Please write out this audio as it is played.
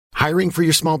Hiring for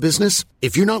your small business?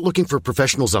 If you're not looking for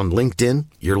professionals on LinkedIn,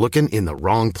 you're looking in the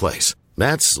wrong place.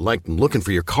 That's like looking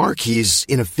for your car keys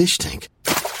in a fish tank.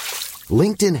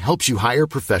 LinkedIn helps you hire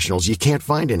professionals you can't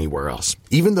find anywhere else,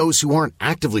 even those who aren't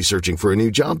actively searching for a new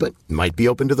job but might be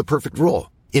open to the perfect role.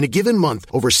 In a given month,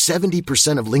 over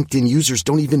 70% of LinkedIn users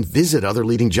don't even visit other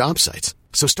leading job sites.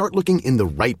 So start looking in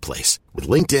the right place.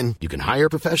 With LinkedIn, you can hire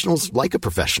professionals like a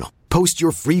professional. Post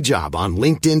your free job on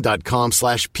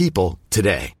linkedin.com/people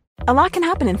today. A lot can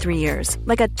happen in 3 years,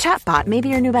 like a chatbot may be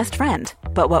your new best friend.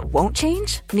 But what won't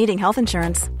change? Needing health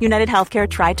insurance. United Healthcare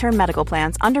Tri-Term Medical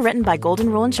Plans, underwritten by Golden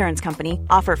Rule Insurance Company,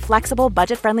 offer flexible,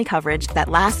 budget-friendly coverage that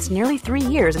lasts nearly 3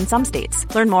 years in some states.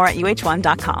 Learn more at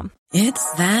uh1.com. It's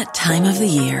that time of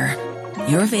the year.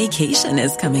 Your vacation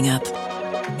is coming up.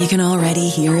 You can already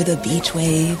hear the beach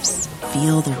waves,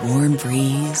 feel the warm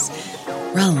breeze,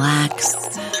 relax,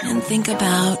 and think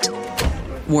about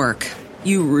work.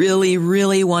 You really,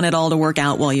 really want it all to work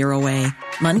out while you're away.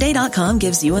 Monday.com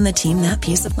gives you and the team that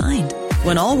peace of mind.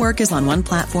 When all work is on one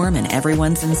platform and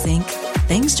everyone's in sync,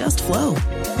 things just flow.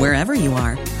 Wherever you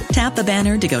are, tap the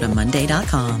banner to go to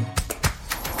Monday.com.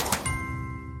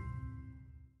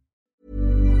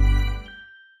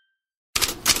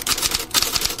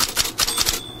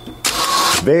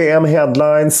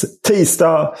 VM-headlines,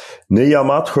 tisdag, nya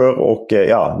matcher och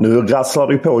nu rasslar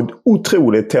det på ett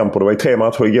otroligt tempo. Det var 3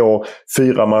 matcher igår,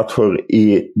 4 matcher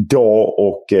idag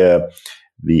och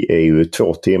vi är ju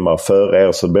 2 timmar före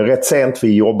er så det blir rätt sent.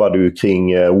 Vi jobbade ju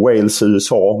kring Wales,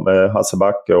 USA med Hasse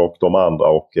Backe och de andra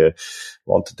och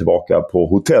var inte tillbaka på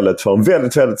hotellet förrän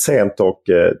väldigt, väldigt sent och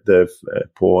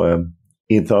på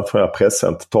internationella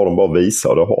pressen tar de bara visa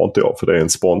och det har inte jag för det är en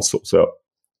sponsor så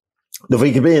då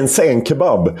fick det bli en sen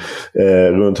kebab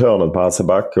runt hörnet på Hasse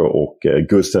Backe och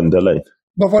Gusten Dahlin.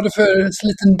 Vad var det för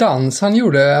liten dans han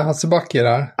gjorde, Hasse Backe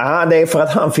där? Det är för att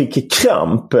han fick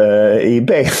kramp i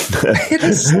benen.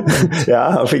 Ja,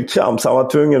 han fick kramp så han var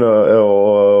tvungen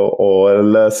att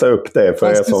lösa upp det. För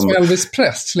det som Elvis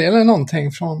Presley eller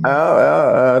någonting från...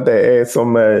 Ja, det är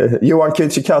som Johan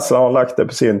Kücükasla har lagt det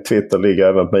på sin Twitter, ligger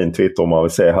även på min Twitter om man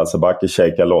vill se Hasse Backe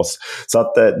shaka loss. Så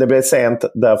att det blev sent,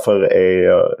 därför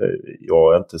är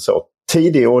jag inte så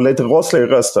tidig och lite rosslig i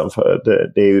rösten för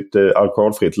det är ju ett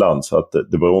alkoholfritt land så att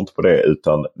det beror inte på det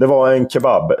utan det var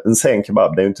en sen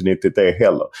kebab, det är inte nyttigt det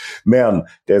heller. Men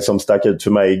det som stack ut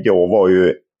för mig igår var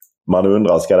ju, man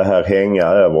undrar ska det här hänga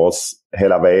över oss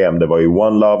hela VM? Det var ju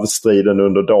One Love-striden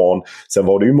under dagen. Sen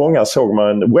var det ju många, såg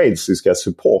man walesiska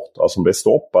supportrar som blev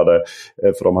stoppade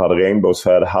för de hade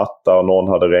regnbågsfärgade hattar och någon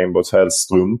hade regnbågsfärgade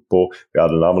strumpor. Vi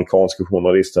hade den amerikanska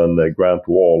journalisten Grant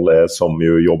Wall som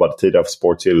ju jobbade tidigare för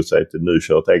Sports Illustrated, nu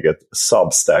kör ett eget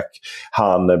Substack.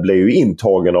 Han blev ju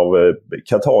intagen av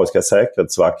katariska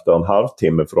säkerhetsvakter en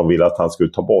halvtimme för de ville att han skulle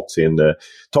ta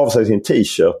av sig sin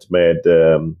t-shirt med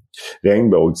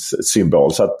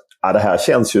regnbågssymbol. Så att det här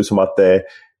känns ju som att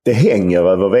det hänger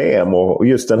över VM och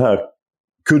just den här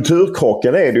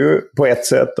kulturkrocken är det ju på ett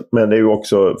sätt, men det är ju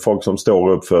också folk som står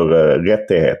upp för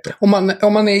rättigheter.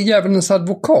 Om man är djävulens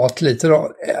advokat lite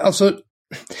då, alltså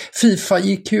FIFA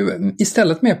gick ju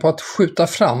istället med på att skjuta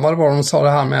fram vad de sa det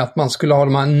här med att man skulle ha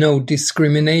de här no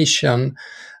discrimination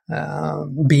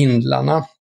bindlarna.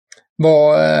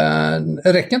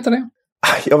 Räcker inte det?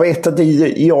 Jag vet att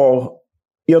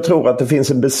jag tror att det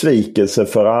finns en besvikelse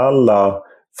för alla,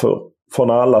 från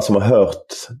alla som har hört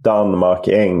Danmark,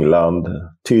 England,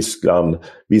 Tyskland.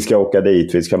 Vi ska åka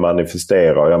dit, vi ska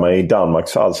manifestera. Men i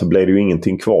Danmarks fall så blev det ju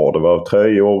ingenting kvar. Det var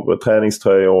tröjor,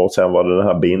 träningströjor och sen var det den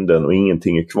här binden och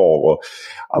ingenting är kvar.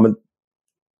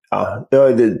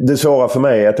 Det svåra för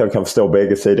mig är att jag kan förstå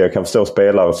bägge sidor. Jag kan förstå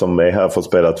spelare som är här för att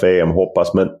spela ett VM,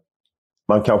 hoppas, men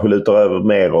man kanske lutar över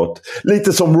mer åt,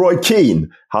 lite som Roy Keane.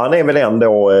 Han är väl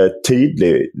ändå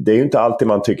tydlig. Det är ju inte alltid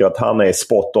man tycker att han är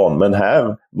spot on, men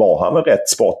här var han väl rätt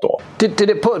spot on. Did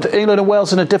it put England and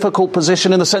Wales in a difficult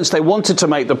position in the sense they wanted to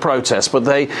make the protest, but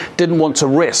they didn't want to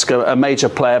risk a major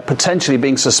player potentially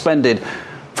being suspended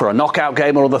for a knockout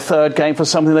game or the third game for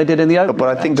something they did in the opening?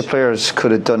 But I think the players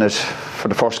could have done it for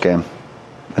the first game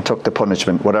and took the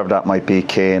punishment, whatever that might be.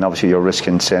 Kane, obviously you're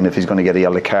risking saying if he's going to get a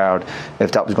yellow card,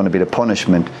 if that was going to be the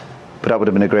punishment. But that would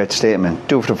have been a great statement.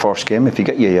 Do it for the first game. If you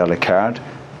get your yellow card,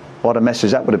 what a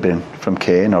message that would have been from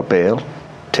Kane or Bale.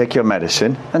 Take your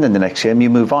medicine, and then the next game you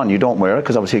move on. You don't wear it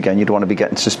because obviously again you don't want to be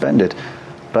getting suspended.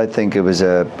 But I think it was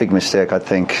a big mistake. I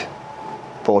think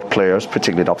both players,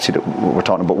 particularly obviously we're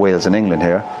talking about Wales and England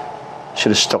here,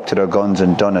 should have stuck to their guns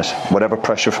and done it. Whatever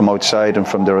pressure from outside and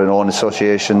from their own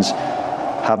associations,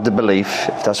 have the belief.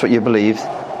 If that's what you believe,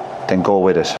 then go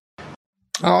with it.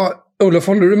 Ja, Olof,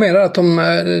 håller du med att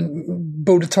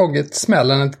borde tagit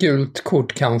smällen, ett gult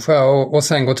kort kanske, och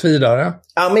sen gått vidare.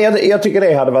 Ja, men jag tycker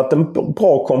det hade varit en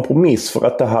bra kompromiss, för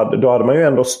att då hade man ju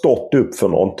ändå stått upp för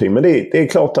någonting. Men det är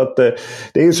klart att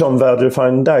det är ju som Virgil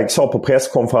van Dijk sa på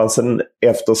presskonferensen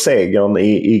efter segern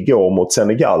igår mot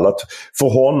Senegal, att för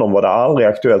honom var det aldrig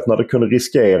aktuellt. När det kunde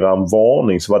riskera en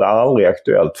varning så var det aldrig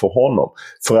aktuellt för honom.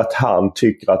 För att han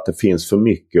tycker att det finns för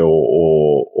mycket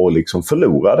att liksom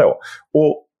förlora då.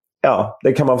 Och ja,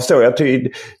 det kan man förstå.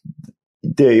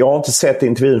 Jag har inte sett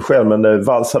intervjun själv, men det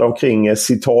valsade omkring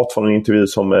citat från en intervju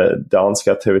som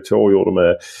danska TV2 gjorde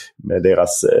med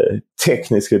deras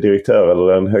tekniska direktör,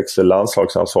 eller den högsta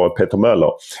landslagsansvarig, Peter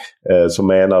Möller, som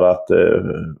menade att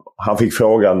han fick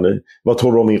frågan: vad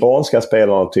tror du de iranska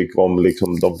spelarna tycker om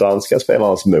liksom de danska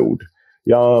spelarnas mod?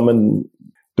 Ja, men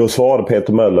då svarade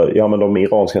Peter Möller: ja, men de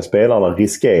iranska spelarna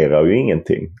riskerar ju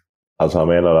ingenting. Alltså han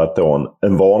menade att då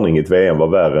en varning i ett VM var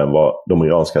värre än vad de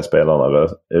iranska spelarna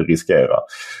riskerar.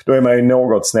 Då är man ju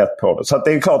något snett på det. Så att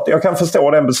det är klart, jag kan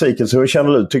förstå den besvikelsen. Hur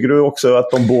känner du? Tycker du också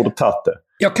att de borde tagit det?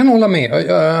 Jag kan hålla med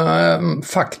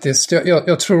faktiskt.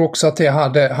 Jag tror också att det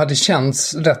hade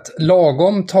känts rätt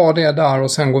lagom. Ta det där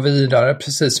och sen gå vidare,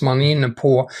 precis som man är inne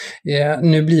på.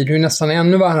 Nu blir det ju nästan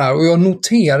ännu värre här. Och jag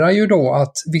noterar ju då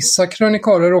att vissa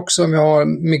krönikörer också, vi har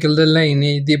Miguel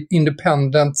Delaney, The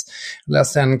Independent, jag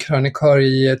läste en krönikör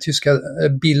i tyska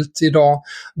Bild idag.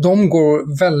 De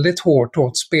går väldigt hårt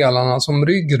åt spelarna som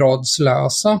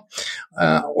ryggradslösa.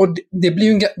 Och det blir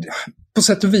ju på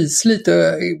sätt och vis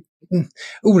lite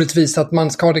orättvist att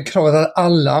man ska ha det kravet att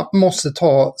alla måste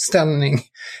ta ställning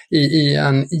i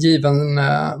en given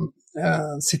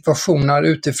situationer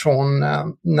utifrån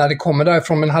när det kommer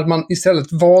därifrån. Men hade man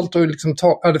istället valt och liksom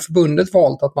hade förbundet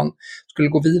valt att man skulle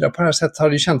gå vidare på det här sättet,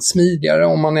 hade det känts smidigare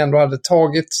om man ändå hade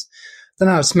tagit den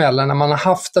här smällen när man har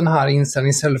haft den här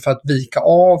inställningen istället för att vika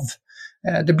av.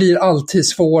 Det blir alltid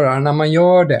svårare när man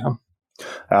gör det.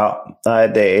 Ja,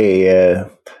 nej,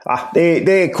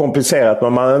 det är komplicerat,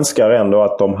 men man önskar ändå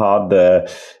att de hade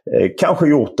kanske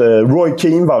gjort Roy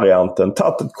Keane-varianten,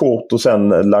 tagit ett kort och sen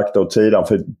lagt det åt sidan,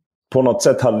 för på något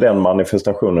sätt hade den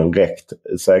manifestationen räckt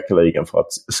säkerligen för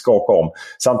att skaka om.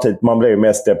 Samtidigt, man blir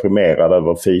mest deprimerad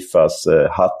över Fifas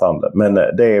hattande, men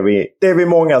det är vi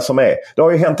många som är. Det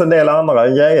har ju hänt en del andra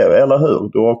grejer, eller hur?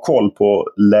 Du har koll på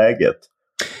läget.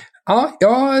 Ja,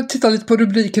 jag tittar lite på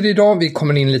rubriker idag. Vi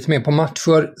kommer in lite mer på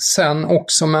matcher sen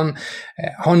också, men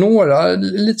har några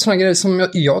lite sådana grejer som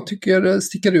jag tycker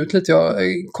sticker ut lite. Jag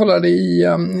kollade i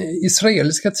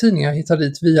israeliska tidningar, hittade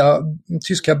dit via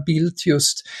tyska Bild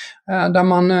just, där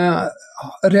man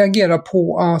reagerar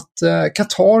på att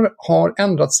Qatar har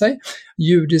ändrat sig.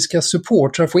 Judiska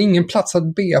supportrar får ingen plats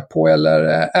att be på eller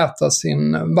äta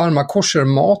sin varma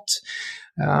koshermat.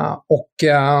 Och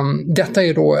detta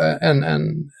är då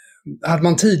hade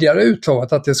man tidigare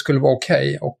utlovat att det skulle vara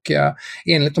okej. Och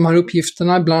enligt de här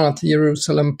uppgifterna, bland annat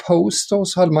Jerusalem Post, då,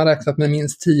 så hade man räknat med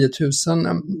minst 10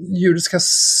 000 judiska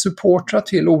supportrar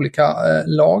till olika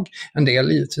lag. En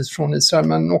del givetvis från Israel,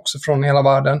 men också från hela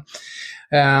världen.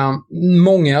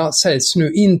 Många sägs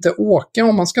nu inte åka,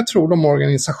 om man ska tro de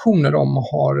organisationer de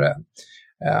har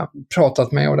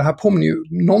pratat med. Och det här påminner ju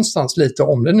någonstans lite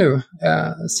om det nu.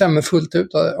 Stämmer fullt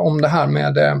ut om det här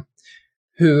med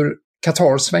hur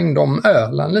Qatar svängde om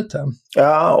ölen lite.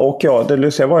 Ja, och det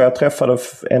lustiga var jag träffade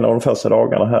en av de första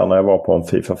dagarna här när jag var på en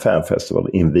FIFA Fan Festival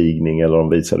invigning, eller de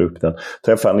visade upp den.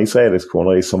 Träffade en israelisk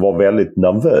journalist som var väldigt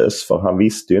nervös, för han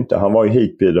visste ju inte, han var ju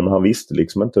hitbjuden men han visste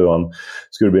liksom inte hur han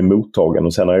skulle bli mottagen.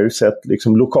 Och sen har jag ju sett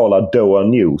liksom lokala Doha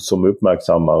News som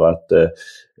uppmärksammar att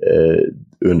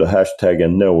under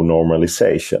hashtaggen No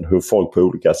Normalization, hur folk på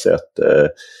olika sätt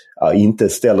inte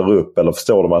ställer upp, eller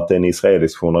förstår de att det är en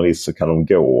israelisk journalist så kan de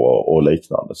gå och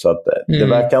liknande. Så att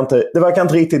det verkar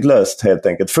inte riktigt löst helt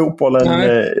enkelt. Fotbollen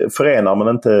förenar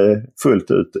men inte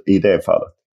fullt ut i det fallet.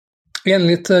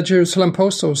 Enligt Jerusalem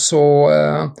Post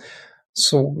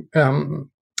så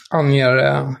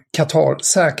anger Qatar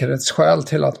säkerhetsskäl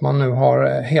till att man nu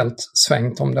har helt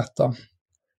svängt om detta.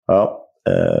 Ja.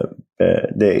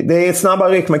 Det är snabba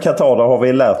ryck med Qatar, det har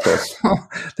vi lärt oss. Ja,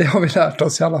 det har vi lärt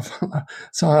oss i alla fall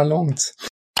så här långt.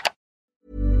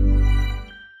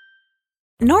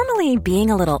 Normally,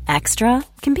 being a little extra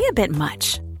can be a bit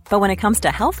much. But when it comes to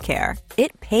healthcare,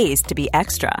 it pays to be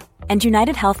extra. And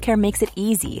United Healthcare makes it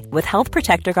easy with Health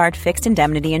Protector Guard fixed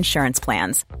indemnity insurance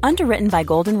plans. Underwritten by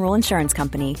Golden Rule Insurance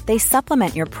Company, they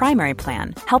supplement your primary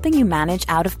plan, helping you manage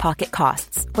out-of-pocket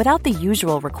costs without the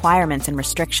usual requirements and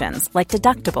restrictions like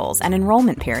deductibles and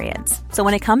enrollment periods. So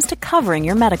when it comes to covering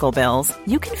your medical bills,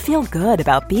 you can feel good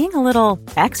about being a little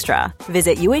extra.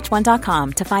 Visit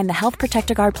UH1.com to find the Health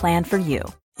Protector Guard plan for you.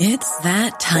 It's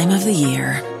that time of the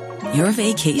year. Your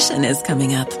vacation is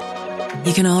coming up.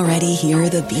 You can already hear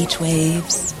the beach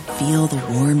waves, feel the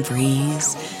warm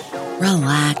breeze,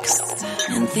 relax,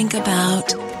 and think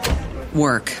about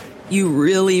work. You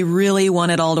really, really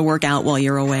want it all to work out while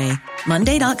you're away.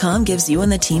 Monday.com gives you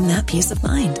and the team that peace of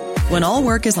mind. When all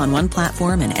work is on one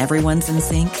platform and everyone's in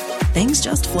sync, things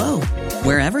just flow.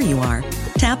 Wherever you are,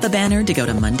 tap the banner to go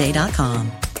to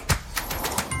Monday.com.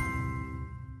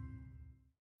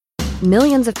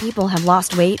 Millions of people have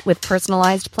lost weight with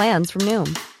personalized plans from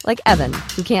Noom. Like Evan,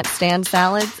 who can't stand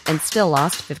salads and still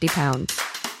lost 50 pounds.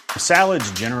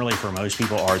 Salads generally for most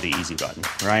people are the easy button,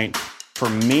 right? For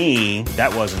me,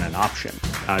 that wasn't an option.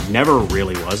 I never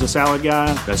really was a salad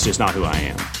guy. That's just not who I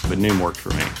am. But Noom worked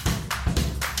for me.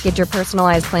 Get your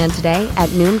personalized plan today at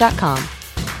Noom.com.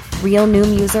 Real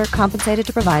Noom user compensated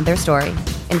to provide their story.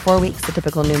 In 4 weeks, the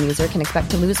typical Noom user can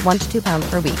expect to lose 1 to 2 pounds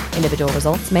per week. Individual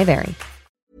results may vary.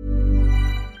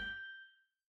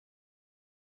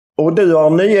 Och du har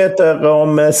nyheter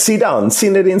om Zidane,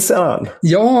 Zinedine Zidane.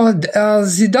 Ja,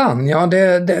 Zidane, ja, det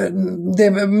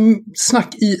är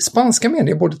snack i spanska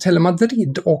medier, både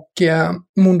Telemadrid och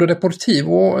Mundo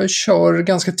Deportivo kör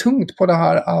ganska tungt på det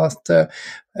här att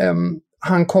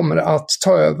han kommer att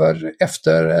ta över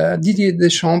efter Didier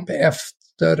Deschamps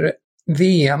efter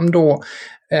VM då.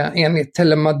 Enligt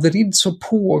Telemadrid så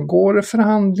pågår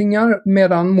förhandlingar,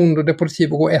 medan Mundo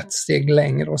Deportivo går ett steg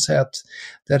längre och säger att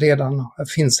det redan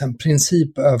finns en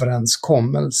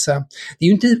principöverenskommelse. Det är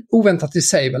ju inte oväntat i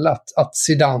sig väl att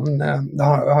Zidane, det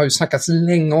har ju snackats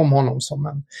länge om honom som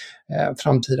en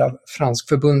framtida fransk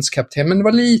förbundskapten, men det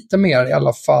var lite mer i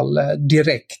alla fall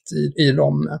direkt i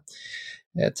de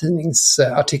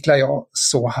tidningsartiklar jag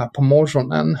såg här på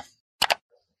morgonen.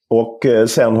 Och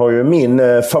sen har ju min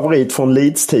favorit från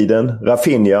Leeds-tiden,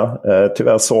 Rafinha,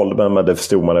 tyvärr såld, men det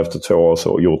förstod man efter 2 år,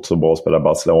 så gjort så bra, spelar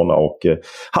Barcelona. Och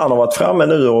han har varit framme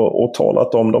nu och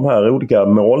talat om de här olika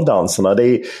måldanserna.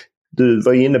 Du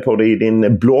var inne på det i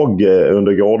din blogg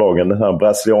under gårdagen, den här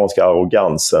brasilianska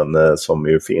arrogansen som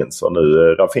ju finns. Och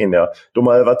nu Rafinha, de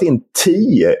har övat in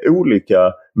 10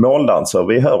 olika måldanser.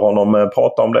 Vi hör honom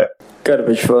prata om det. Cara,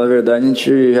 pra te falar a verdade, a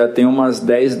gente já tem umas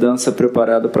 10 danças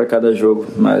preparadas para cada jogo,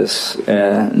 mas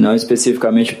não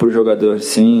especificamente por jogador.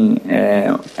 Sim,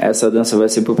 essa dança vai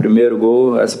ser pro primeiro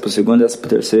gol, essa pro segundo, essa pro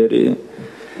terceiro. E,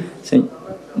 sim,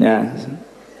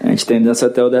 a gente tem dança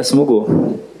até o 10º gol.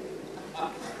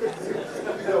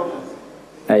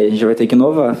 Aí a gente vai ter que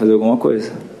inovar, fazer alguma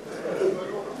coisa.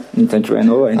 Inte att jag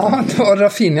inovar. Ja, det var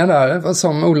Rafinha där,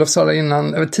 som Olof sa där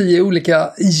innan. 10 olika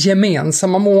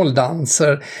gemensamma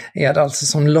måldanser är det alltså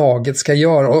som laget ska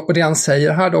göra. Och det han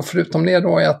säger här då, förutom det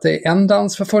då, är att det är en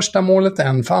dans för första målet,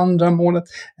 en för andra målet,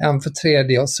 en för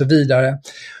tredje och så vidare.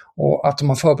 Och att de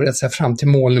har förberett sig fram till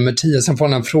mål nummer 10. Sen får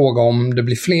han en fråga om det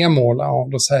blir fler mål.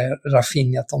 Och då säger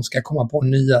Rafinha att de ska komma på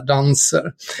nya danser.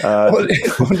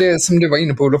 Och det som du var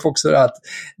inne på, Olof, också är att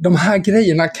de här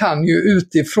grejerna kan ju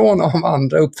utifrån av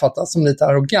andra uppfattas som lite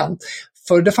arrogant.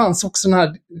 För det fanns också den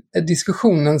här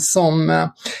diskussionen som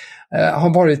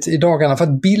har varit i dagarna, för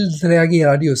att Bild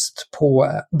reagerade just på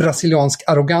brasiliansk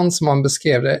arrogans som man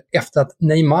beskrev det efter att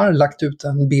Neymar lagt ut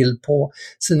en bild på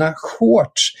sina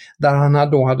shorts där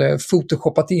han då hade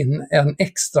photoshoppat in en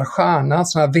extra stjärna,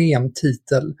 sån här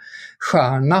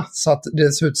VM-titelstjärna, så att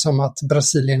det ser ut som att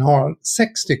Brasilien har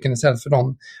 6 stycken istället för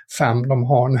de 5 de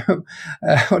har nu.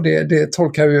 Och det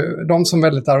tolkar ju de som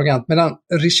väldigt arrogant, medan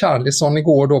Richarlison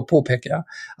igår då påpekar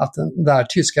att den där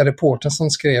tyska reportern som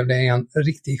skrev det är en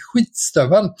riktig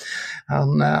skitstövel.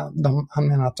 Han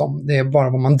menar att det är bara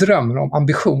vad man drömmer om,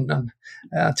 ambitionen.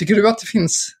 Tycker du att det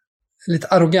finns lite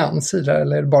arrogans i det,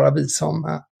 eller är det bara vi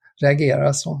som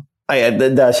reagerar så?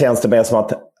 Där känns det mer som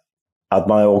att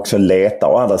man också letar.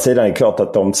 Å andra sidan är det klart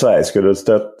att om Sverige skulle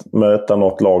möta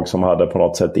något lag som hade på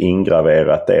något sätt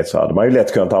ingraverat det, så hade man ju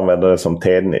lätt kunnat använda det som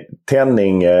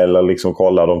tändning eller liksom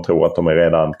kolla, de tror att de är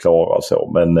redan klara och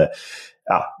så. Men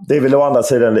det är väl å andra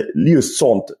sidan just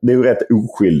sånt, det är ju rätt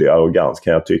oskyldig arrogans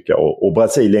kan jag tycka. Och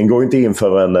Brasilien går inte in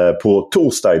förrän på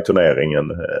torsdag i turneringen.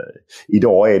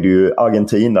 Idag är det ju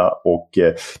Argentina, och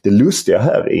det lustiga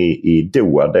här i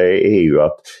Doha, det är ju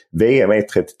att VM är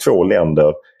 32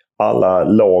 länder. Alla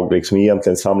lag liksom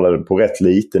egentligen samlade på rätt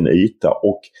liten yta,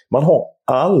 och man har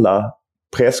alla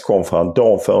presskonferens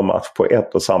dagen för match på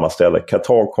ett och samma ställe,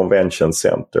 Qatar Convention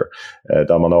Center,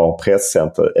 där man har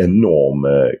presscenter,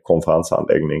 enorm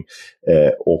konferensanläggning,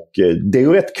 och det är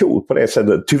ju rätt coolt på det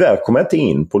sättet. Tyvärr kom jag inte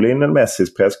in på Lionel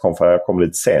Messis presskonferens, jag kom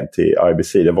lite sent till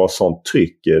IBC, det var sånt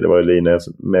tryck, det var Lionel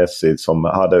Messi som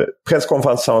hade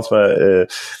presskonferens tillsammans med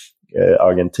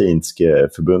argentinsk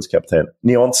förbundskapten.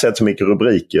 Ni har inte sett så mycket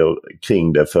rubriker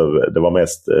kring det, för det var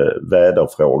mest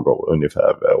väderfrågor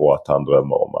ungefär, och att han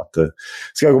drömmer om att det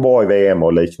ska gå bra i VM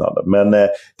och liknande. Men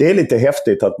det är lite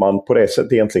häftigt att man på det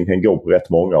sättet egentligen kan gå på rätt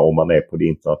många om man är på det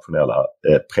internationella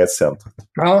presscentret.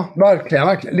 Ja, verkligen.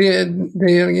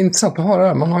 Det är intressant att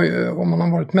höra. Man har ju, om man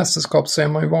har varit mästerskap så är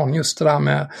man ju van just det där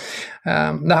med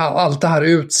allt det här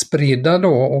utspridda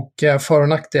då, och för- och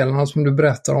nackdelarna som du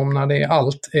berättar om när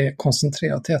allt är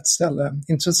koncentrerat till ett ställe.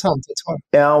 Intressant att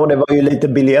höra. Ja, och det var ju lite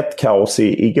biljettkaos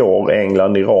igår.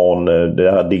 England, Iran,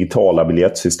 det här digitala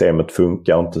biljettsystemet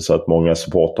funkar inte, så att många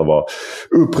supportrar var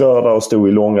upprörda och stod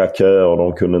i långa köer och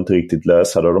de kunde inte riktigt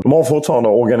lösa det. De har fortfarande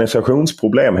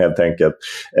organisationsproblem helt enkelt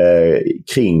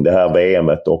kring det här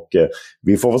VMet, och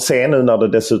vi får väl se nu när det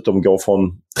dessutom går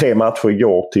från 3 matcher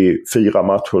igår till 4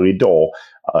 matcher idag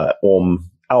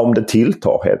om det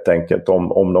tilltar helt enkelt,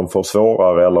 om de får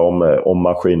svårare eller om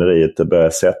maskineriet börjar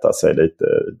sätta sig lite.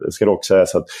 Det ska dock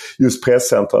sägas att just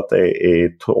presscentret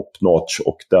är top notch,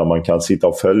 och där man kan sitta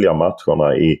och följa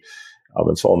matcherna i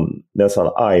en sån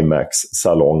nästan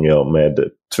IMAX-salonger med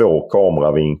 2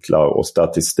 kameravinklar och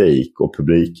statistik och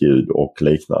publikljud och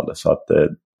liknande. Så att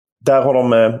där har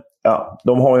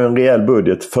de har ju en rejäl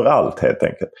budget för allt helt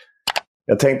enkelt.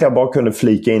 Jag tänkte jag bara kunde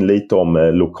flika in lite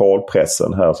om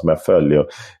lokalpressen här som jag följer,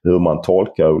 hur man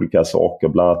tolkar olika saker.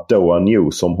 Bland annat Doha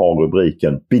News som har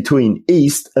rubriken Between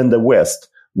East and the West,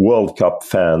 World Cup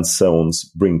fan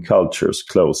zones bring cultures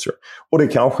closer. Och det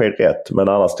kanske är rätt, men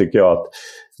annars tycker jag att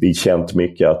vi känt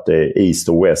mycket att det är East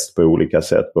och West på olika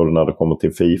sätt, både när det kommer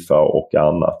till FIFA och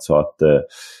annat. Så att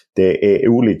det är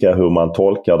olika hur man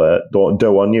tolkar det.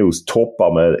 Doha News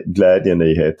toppar med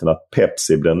glädjenyheten att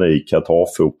Pepsi blir ny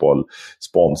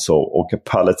Qatar-fotboll-sponsor, och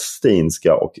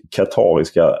palestinska och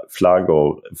katariska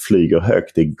flaggor flyger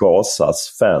högt i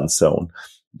Gazas fanzone.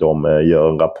 De gör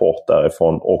en rapport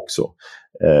därifrån också.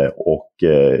 Och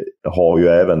har ju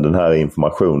även den här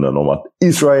informationen om att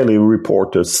Israeli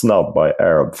reporters snubbed by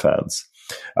Arab fans.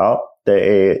 Ja,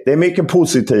 det är mycket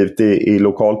positivt i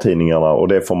lokaltidningarna, och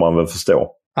det får man väl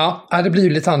förstå. Ja, det blir ju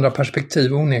lite andra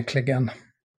perspektiv onekligen.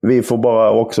 Vi får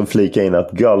bara också flika in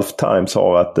att Gulf Times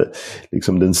har att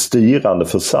liksom den styrande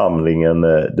församlingen,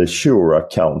 The Shura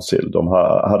Council, de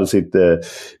hade sitt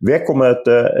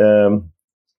veckomöte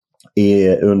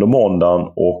under måndagen,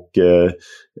 och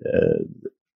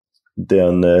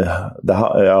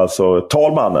alltså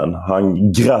talmannen,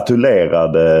 han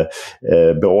gratulerade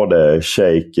både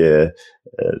Sheikh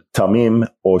Tamim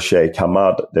och Sheikh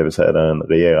Hamad, det vill säga den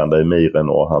regerande emiren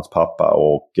och hans pappa,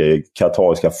 och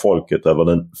katariska folket över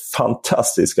den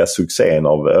fantastiska succén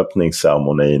av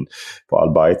öppningsceremonin på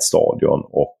Al Bayt-stadion.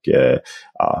 Och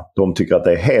de tycker att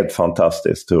det är helt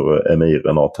fantastiskt hur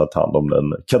emiren har tagit hand om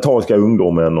den katariska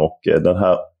ungdomen, och den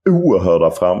här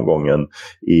oerhörda framgången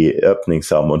i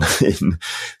öppningsceremonin,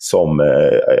 som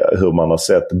hur man har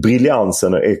sett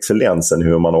briljansen och excellensen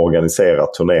hur man organiserar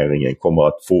turneringen kommer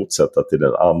att fortsätta till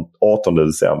den 18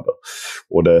 december.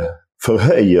 Och det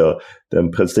förhöjer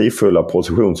den prestigefulla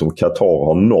position som Qatar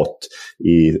har nått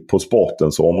på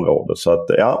sportens område. Så att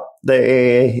det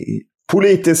är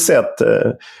politiskt sett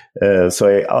så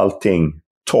är allting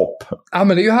topp. Ja,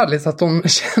 men det är ju härligt att de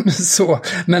känner så.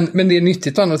 Men det är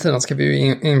nyttigt, å andra sidan ska vi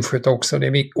ju inskjuta också. Det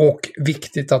är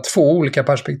viktigt att få olika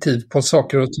perspektiv på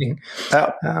saker och ting.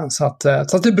 Ja. Så att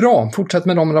det är bra. Fortsätt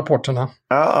med de rapporterna.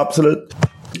 Ja, absolut.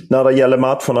 När det gäller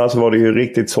matcherna så var det ju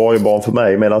riktigt sorgebarn för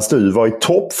mig, medan du var i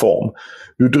toppform.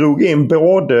 Du drog in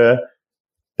både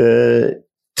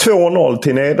 2-0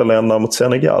 till Nederländerna mot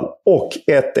Senegal och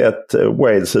 1-1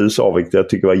 Wales-USA, vilket jag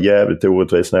tycker var jävligt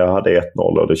orättvist när jag hade 1-0,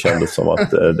 och det kändes som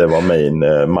att det var min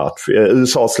match.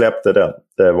 USA släppte den.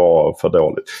 Det var för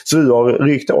dåligt. Så du har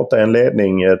ryckt åt en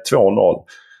ledning 2-0.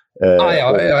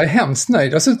 Jag är hemskt nöjd.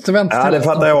 Jag har suttit och väntat. Ja, det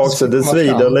fattar jag också. Det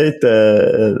svider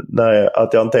lite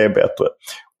att jag inte är bättre.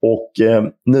 Och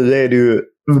nu är det ju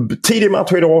tidig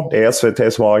match idag. Det är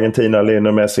SVT som har Argentina.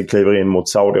 Lionel Messi kliver in mot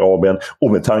Saudiarabien.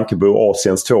 Och med tanke på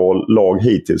Asiens 2 lag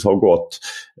hittills har gått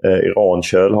Iran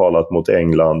kölhalat mot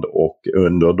England, och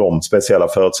under de speciella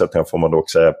förutsättningarna får man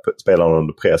dock säga spelarna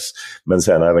under press. Men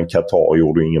sen även Qatar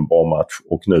gjorde ingen bra match,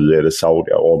 och nu är det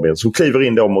Saudiarabien som kliver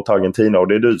in då mot Argentina, och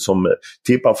det är du som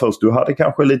tippar först. Du hade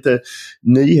kanske lite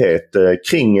nyhet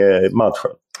kring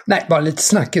matchen. Nej, bara lite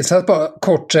snackigt. Så att bara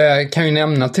kort kan jag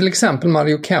nämna till exempel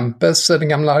Mario Kempes, den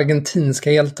gamla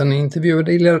argentinska hjälten,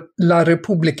 intervjuade i La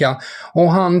Repubblica.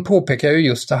 Och han påpekar ju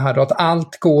just det här då, att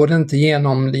allt går inte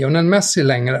genom Lionel Messi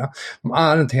längre. De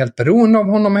är inte helt beroende av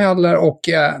honom heller, och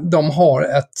de har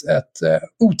ett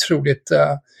otroligt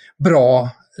bra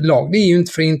lag. Det är ju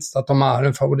inte för inte att de är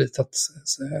en favorit,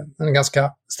 en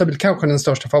ganska stabil, kanske den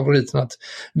största favoriten att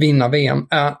vinna VM.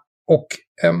 Och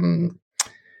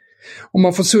om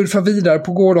man får surfa vidare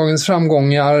på gårdagens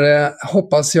framgångar,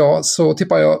 hoppas jag, så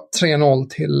tippar jag 3-0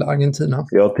 till Argentina.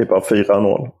 Jag tippar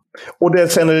 4-0. Och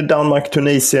sen är det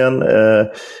Danmark-Tunisien.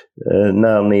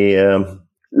 När ni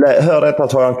hör detta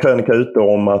så har jag en krönika ute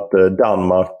om att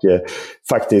Danmark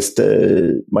faktiskt,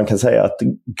 man kan säga att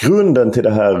grunden till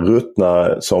det här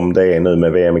ruttna som det är nu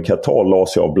med VM i Qatar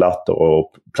lades av Blatter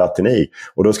och Platini.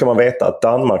 Och då ska man veta att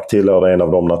Danmark tillhör en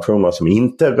av de nationer som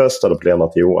inte röstade på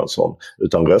Lennart Johansson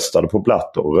utan röstade på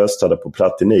Blatter och röstade på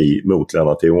Platini mot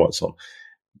Lennart Johansson.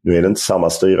 Nu är det inte samma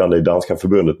styrande i danska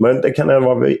förbundet, men det kan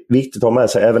vara viktigt att ha med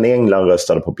sig. Även England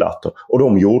röstade på Blatter. Och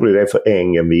de gjorde det för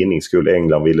egen vinnings skull.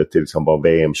 England ville till exempel vara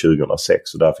VM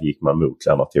 2006 och därför gick man mot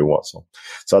Lennart Johansson.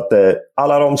 Så att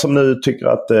alla de som nu tycker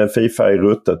att FIFA är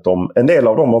ruttet, en del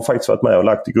av dem har faktiskt varit med och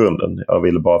lagt i grunden. Jag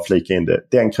ville bara flika in det.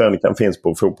 Den krönikan finns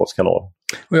på Fotbollskanalen.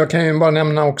 Och jag kan ju bara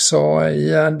nämna också,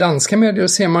 i danska medier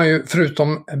ser man ju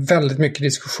förutom väldigt mycket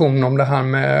diskussion om det här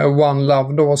med One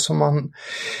Love då som man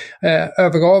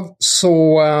övergav,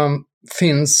 så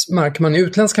märker man i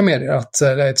utländska medier att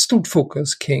det är ett stort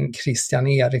fokus kring Christian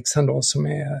Eriksen då som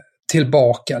är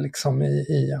tillbaka liksom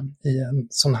i en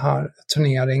sån här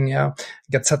turnering.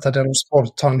 Gazzetta dello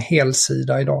Sport tar en hel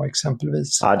sida idag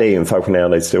exempelvis. Ja, det är en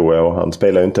fascinerande historia och han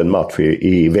spelar ju inte en match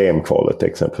i VM-kvalet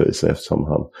exempelvis eftersom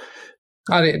han...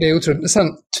 Ja, det är otroligt. Sen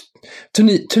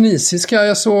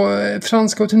tunisiska,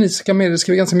 franska och tunisiska medier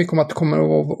skriver ganska mycket om att det kommer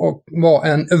att vara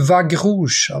en vague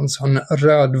rouge, alltså en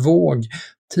röd våg.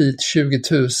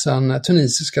 10-20 000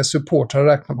 tunisiska supportrar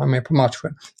räknar man med på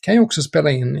matchen. Kan ju också spela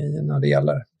in i när det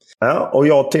gäller. Ja, och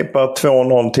jag tippar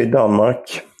 2-0 till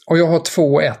Danmark. Och jag har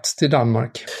 2-1 till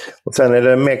Danmark. Och sen är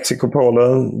det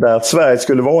Mexiko-Polen där Sverige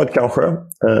skulle varit kanske.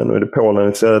 Nu är det Polen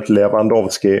istället.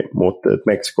 Lewandowski mot ett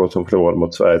Mexiko som förlorade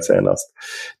mot Sverige senast.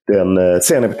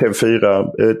 Sen är på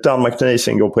TV4.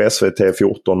 Danmark-Tunisien går på SVT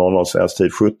 14.00 svensk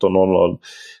tid. 17.00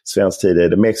 svensk tid är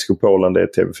det Mexiko-Polen. Det är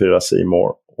TV4 C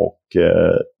More. Och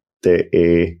det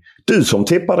är du som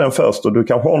tippar den först och du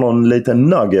kanske har någon liten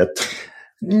nugget.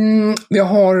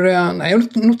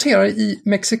 Jag noterar i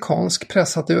mexikansk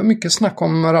press att det var mycket snack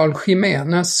om Raúl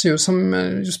Jiménez som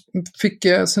just fick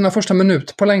sina första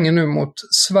minuter på länge nu mot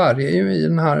Sverige i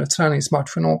den här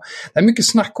träningsmatchen, och det är mycket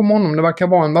snack om honom. Det verkar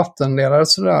vara en vattendelare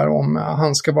sådär om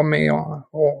han ska vara med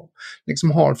och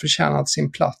liksom har förtjänat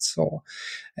sin plats. Och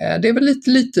det är väl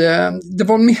lite det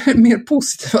var mer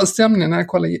positiva stämningar när jag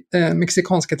kollade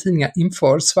mexikanska tidningar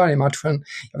inför Sverige-matchen.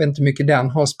 Jag vet inte hur mycket den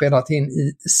har spelat in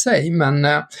i sig, men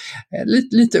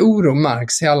lite oro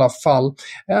märks i alla fall.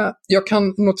 Jag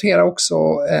kan notera också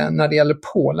när det gäller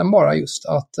Polen bara just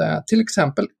att till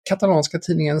exempel katalanska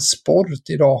tidningen Sport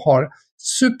idag har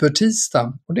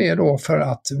supertisdag, och det är då för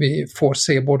att vi får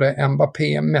se både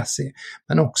Mbappé, Messi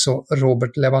men också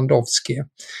Robert Lewandowski.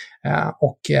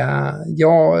 Och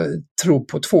jag tror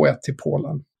på 2-1 till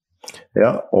Polen.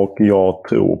 Ja, och jag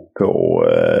tror på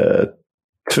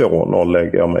 2-0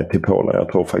 lägger jag mig till Polen.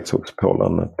 Jag tror faktiskt också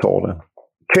Polen tar den.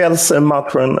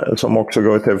 Kvällsmatchen som också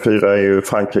går i TV4 är ju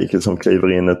Frankrike som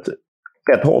kliver in ett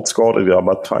rätt hårt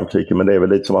skadedrabbat Frankrike, men det är väl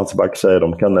lite som Hans Back säger,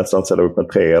 de kan nästan ställa upp med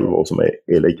 3-11 som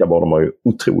är lika bra. De har ju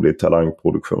otroligt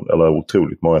talangproduktion, eller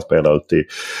otroligt många spelare ute i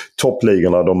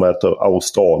toppligorna. De möter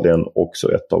Australien,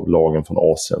 också ett av lagen från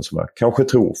Asien som jag kanske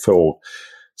tror får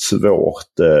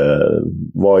svårt.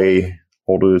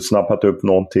 Har du snappat upp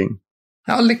någonting?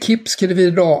 L'Équipe skriver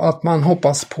idag att man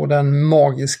hoppas på den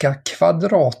magiska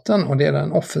kvadraten, och det är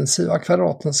den offensiva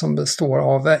kvadraten som består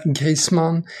av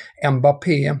Griezmann,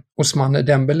 Mbappé, Ousmane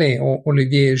Dembélé och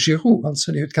Olivier Giroud.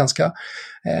 Alltså det är ett ganska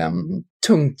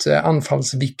tungt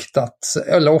anfallsviktat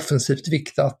eller offensivt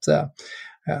viktat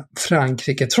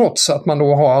Frankrike, trots att man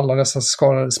då har alla dessa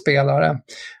skadade spelare.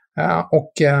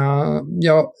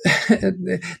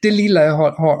 Det lilla jag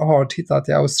har tittat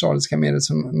i australiska medier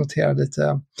som noterar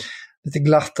lite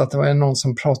glatt att det var någon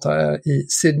som pratade i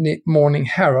Sydney Morning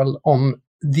Herald om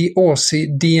the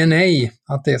Aussie DNA,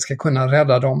 att det ska kunna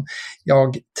rädda dem.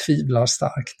 Jag tvivlar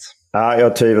starkt. Ja,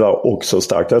 jag tvivlar också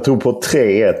starkt. Jag tror på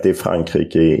 3-1 i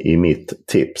Frankrike i mitt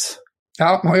tips.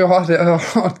 Ja, jag har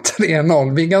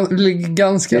 3-0. Vi ligger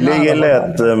ganska nära. Det ligger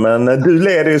lätt, men du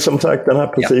leder ju som sagt den här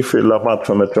prestigefyllda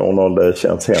matchen med 2-0. Det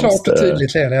känns hemskt. Klart och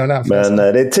tydligt leder jag den. Men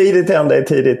det är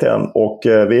tidigt än. Och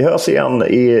vi hörs igen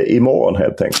imorgon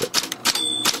helt enkelt.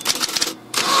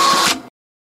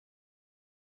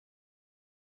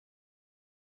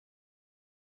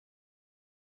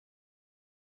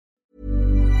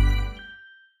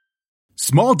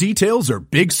 Small details are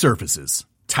big surfaces.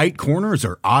 Tight corners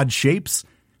are odd shapes.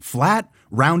 Flat,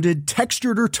 rounded,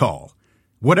 textured, or tall.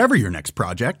 Whatever your next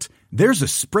project, there's a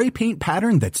spray paint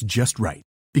pattern that's just right.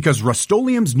 Because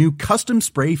Rust-Oleum's new Custom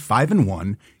Spray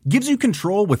 5-in-1 gives you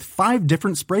control with 5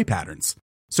 different spray patterns.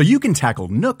 So you can tackle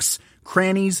nooks,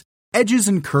 crannies, edges,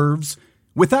 and curves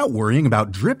without worrying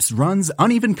about drips, runs,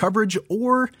 uneven coverage,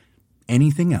 or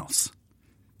anything else.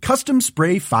 Custom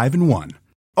Spray 5-in-1.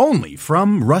 Only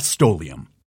from Rust-Oleum.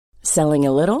 Selling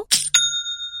a little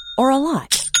or a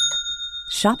lot?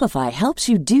 Shopify helps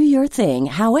you do your thing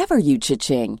however you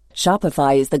cha-ching.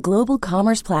 Shopify is the global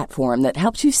commerce platform that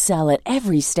helps you sell at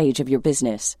every stage of your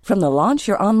business. From the launch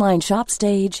your online shop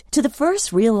stage to the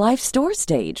first real-life store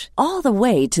stage, all the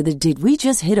way to the did we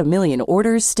just hit a million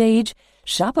orders stage.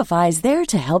 Shopify is there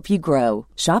to help you grow.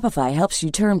 Shopify helps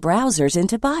you turn browsers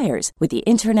into buyers with the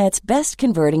internet's best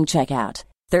converting checkout.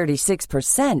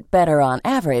 36% better on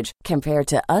average compared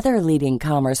to other leading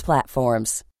commerce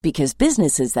platforms. Because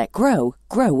businesses that grow,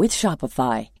 grow with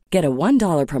Shopify. Get a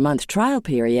 $1 per month trial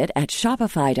period at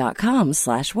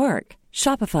shopify.com/work.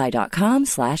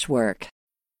 Shopify.com/work.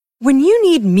 When you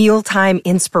need mealtime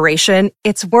inspiration,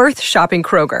 it's worth shopping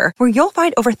Kroger, where you'll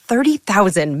find over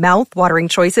 30,000 mouth-watering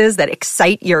choices that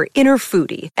excite your inner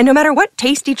foodie. And no matter what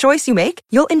tasty choice you make,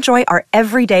 you'll enjoy our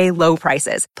everyday low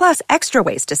prices, plus extra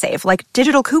ways to save, like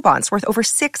digital coupons worth over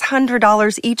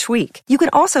 $600 each week. You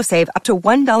can also save up to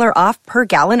 $1 off per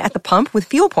gallon at the pump with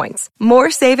fuel points.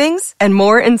 More savings and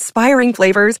more inspiring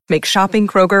flavors make shopping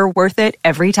Kroger worth it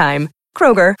every time.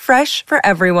 Kroger, fresh for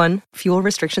everyone. Fuel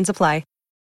restrictions apply.